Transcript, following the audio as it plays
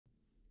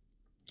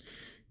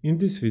In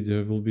this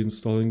video I will be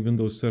installing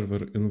Windows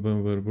Server in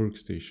VMware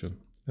Workstation,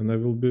 and I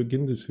will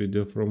begin this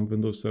video from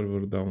Windows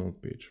Server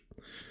download page.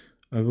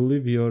 I will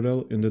leave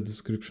URL in the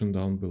description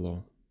down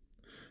below.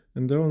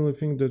 And the only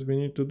thing that we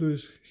need to do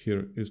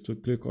here is to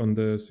click on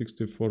the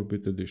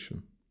 64-bit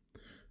edition,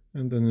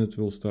 and then it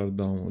will start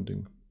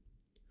downloading.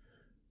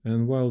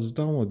 And while it's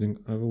downloading,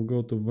 I will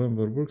go to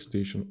VMware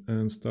Workstation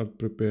and start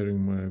preparing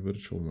my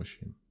virtual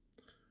machine.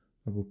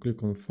 I will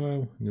click on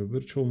File, New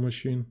Virtual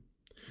Machine.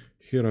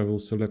 Here I will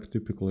select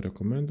Typical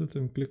Recommended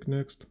and click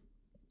Next.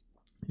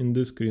 In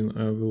this screen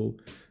I will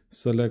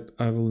select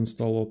I will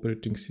install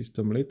operating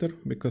system later,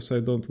 because I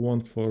don't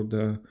want for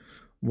the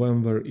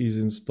VMware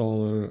Easy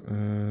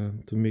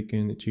Installer to make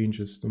any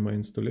changes to my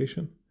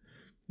installation,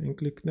 and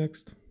click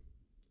Next.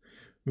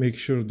 Make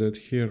sure that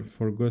here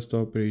for Ghost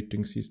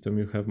operating system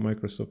you have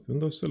Microsoft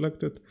Windows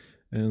selected,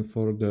 and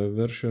for the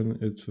version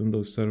it's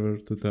Windows Server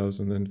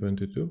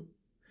 2022,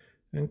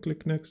 and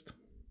click Next.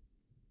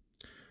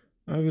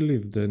 I will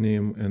leave the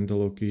name and the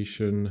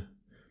location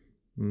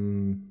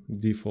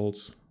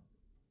defaults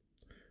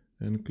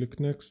and click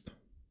Next.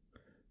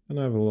 And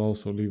I will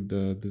also leave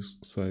the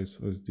disk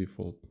size as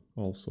default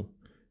also,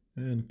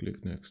 and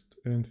click Next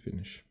and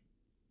finish.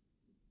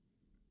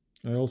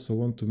 I also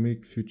want to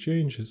make few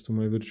changes to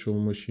my virtual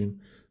machine,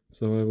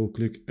 so I will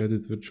click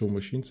Edit Virtual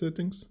Machine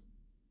Settings.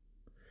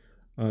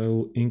 I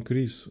will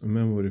increase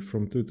memory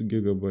from 2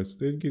 GB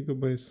to 8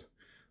 GB,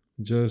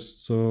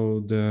 just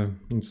so the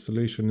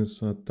installation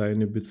is a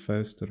tiny bit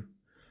faster.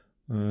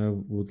 I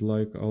would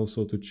like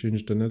also to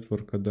change the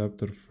network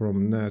adapter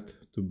from NAT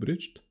to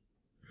bridged.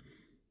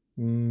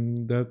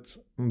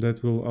 That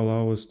will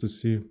allow us to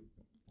see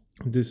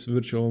this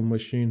virtual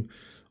machine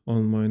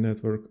on my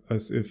network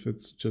as if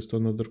it's just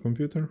another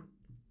computer.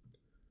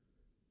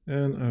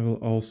 And I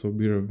will also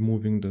be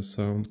removing the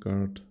sound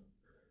card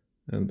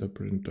and the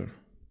printer.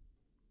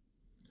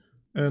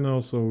 And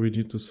also we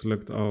need to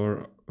select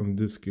our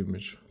disk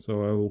image.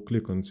 So I will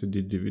click on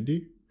CD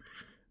DVD.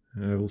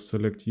 I will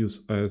select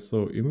Use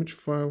ISO image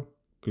file,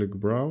 click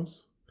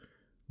Browse,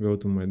 go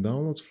to my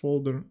Downloads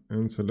folder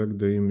and select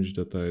the image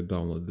that I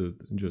downloaded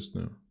just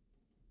now.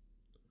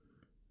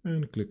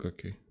 And click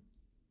OK.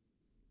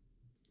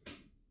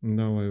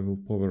 Now I will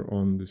power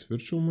on this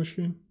virtual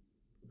machine.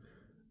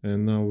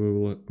 And now we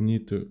will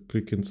need to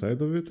click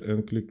inside of it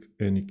and click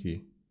any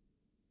key.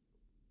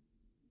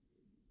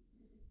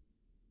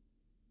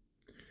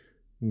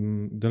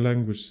 The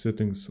language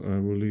settings I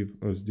will leave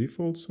as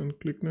defaults and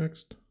click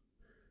Next.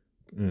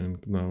 And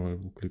now I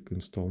will click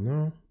Install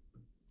Now.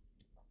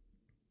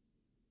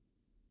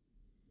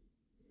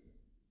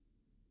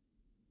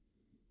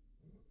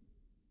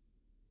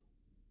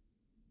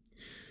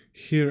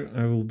 Here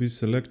I will be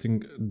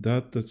selecting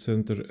Data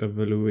Center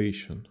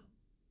Evaluation,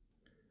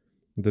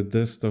 the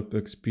desktop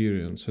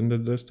experience. And the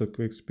desktop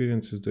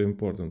experience is the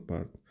important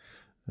part,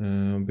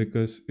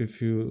 because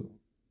if you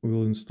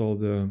will install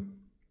the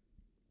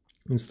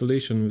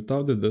installation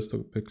without the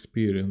desktop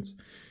experience,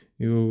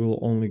 you will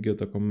only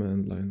get a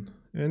command line,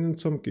 and in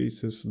some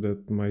cases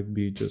that might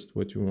be just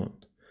what you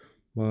want.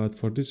 But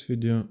for this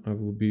video I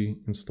will be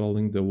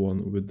installing the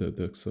one with the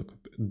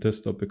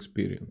desktop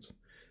experience,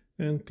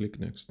 and click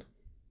Next.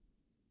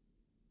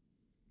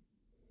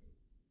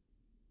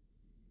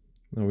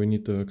 Now we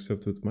need to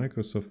accept with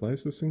Microsoft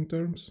licensing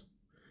terms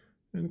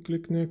and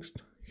click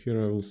Next.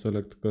 Here I will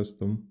select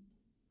Custom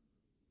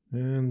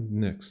and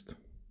Next.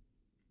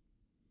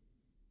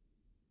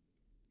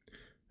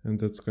 And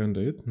that's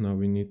kinda it. Now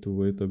we need to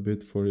wait a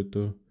bit for it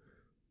to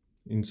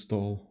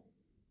install.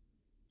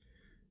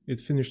 It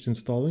finished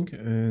installing,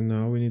 and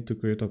now we need to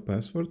create a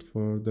password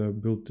for the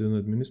built-in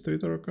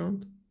administrator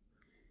account.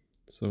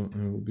 So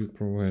I will be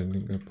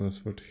providing a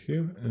password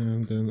here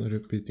and then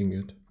repeating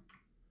it,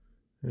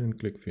 and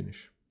click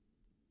Finish.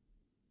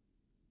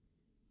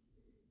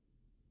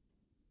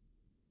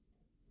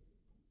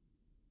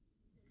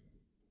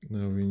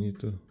 Now we need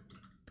to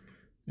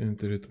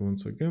enter it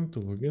once again to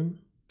log in.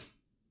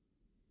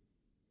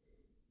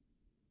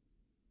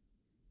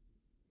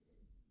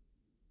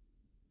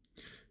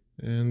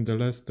 And the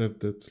last step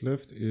that's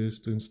left is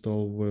to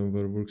install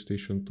VMware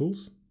Workstation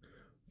tools.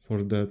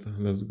 For that,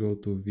 let's go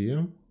to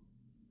VM,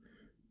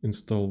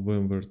 install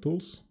VMware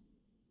tools.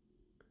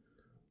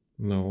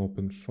 Now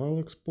open File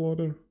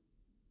Explorer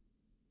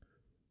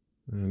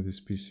and this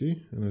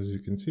PC, and as you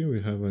can see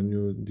we have a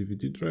new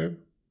DVD drive.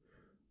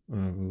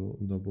 I will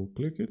double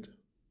click it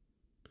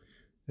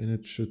and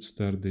it should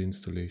start the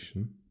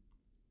installation.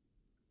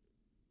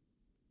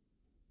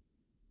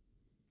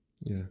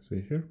 Yeah,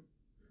 see here.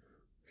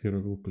 Here I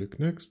will click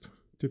Next.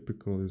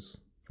 Typical is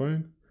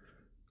fine.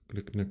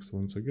 Click Next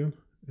once again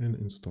and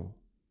install.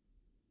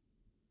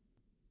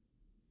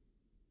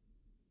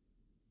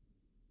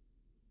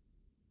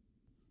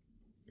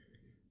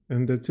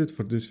 And that's it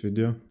for this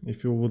video.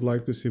 If you would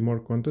like to see more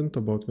content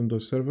about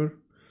Windows Server,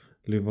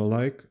 leave a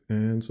like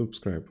and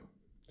subscribe.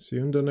 See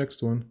you in the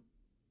next one.